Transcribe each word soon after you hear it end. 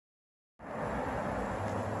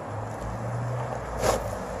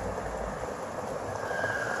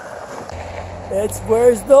It's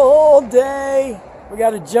where's the whole day. We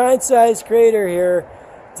got a giant sized crater here,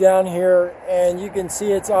 down here, and you can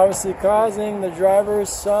see it's obviously causing the drivers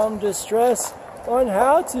some distress on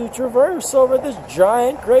how to traverse over this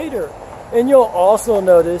giant crater. And you'll also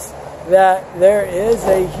notice that there is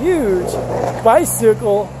a huge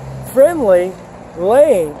bicycle friendly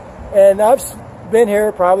lane, and I've been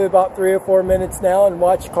here probably about 3 or 4 minutes now and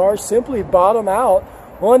watched cars simply bottom out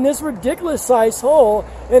on this ridiculous sized hole.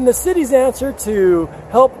 And the city's answer to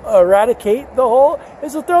help eradicate the hole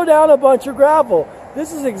is to throw down a bunch of gravel.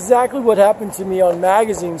 This is exactly what happened to me on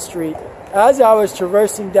Magazine Street. As I was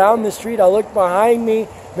traversing down the street, I looked behind me,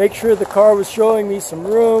 make sure the car was showing me some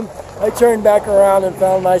room. I turned back around and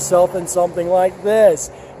found myself in something like this.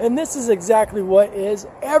 And this is exactly what is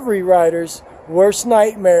every rider's worst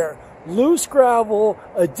nightmare. Loose gravel,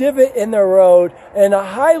 a divot in the road, and a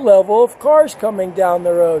high level of cars coming down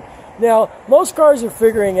the road. Now, most cars are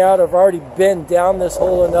figuring out, have already been down this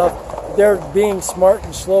hole enough, they're being smart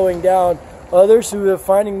and slowing down. Others who are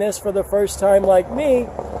finding this for the first time like me,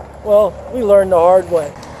 well, we learned the hard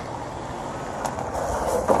way.